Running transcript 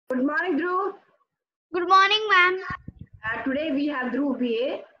Good morning, Dhruv. Good morning, ma'am. Today we have Dhruv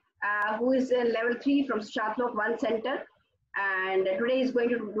B.A, who is in level 3 from Sushant 1 Center, and today he's going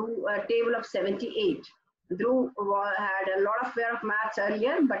to do a table of 78. Dhruv had a lot of fear of maths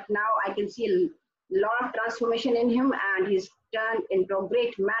earlier, but now I can see a lot of transformation in him, and he's turned into a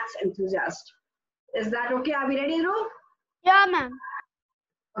great maths enthusiast. Is that okay? Are we ready, Dhruv? Yeah, ma'am.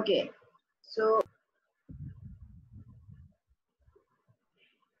 Okay. So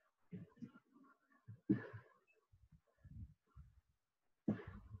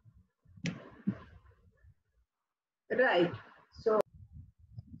right. So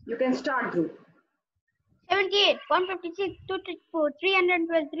you can start, Dhruv. 78, 156, 234,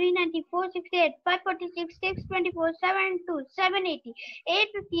 312, 394, 68, 546, 624, 72, 780,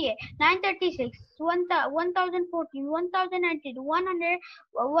 858, 936, 1014, 1090, 100,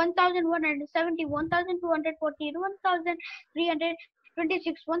 1170, 1240,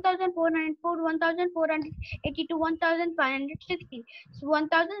 1326, 1404, 1482, 1560,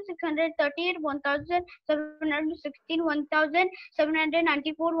 1638, 1716,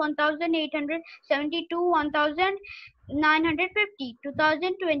 1794, 1872, 1950,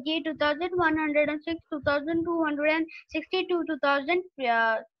 2028, 2106, 2262,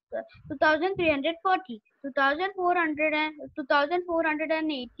 2340,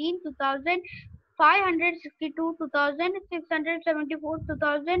 2418, 2562, 2674,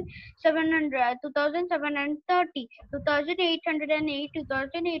 2700, 2730, 2808, 2886,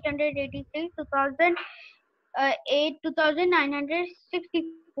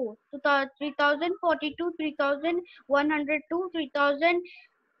 2964, 3042, 3102,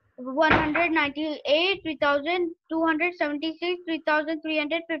 3198, 3276,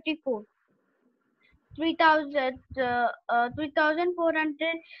 3354.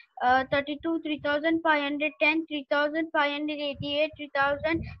 3,432, 3,510, 3,588,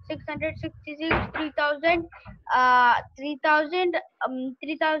 3,666, 3,000,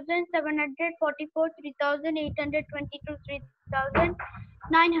 3,744, 3,822,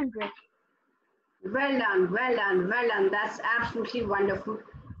 3,900. Well done, well done, well done. That's absolutely wonderful.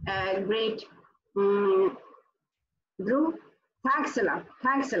 Great. Dhruv, thanks a lot.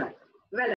 Thanks a lot. Well done.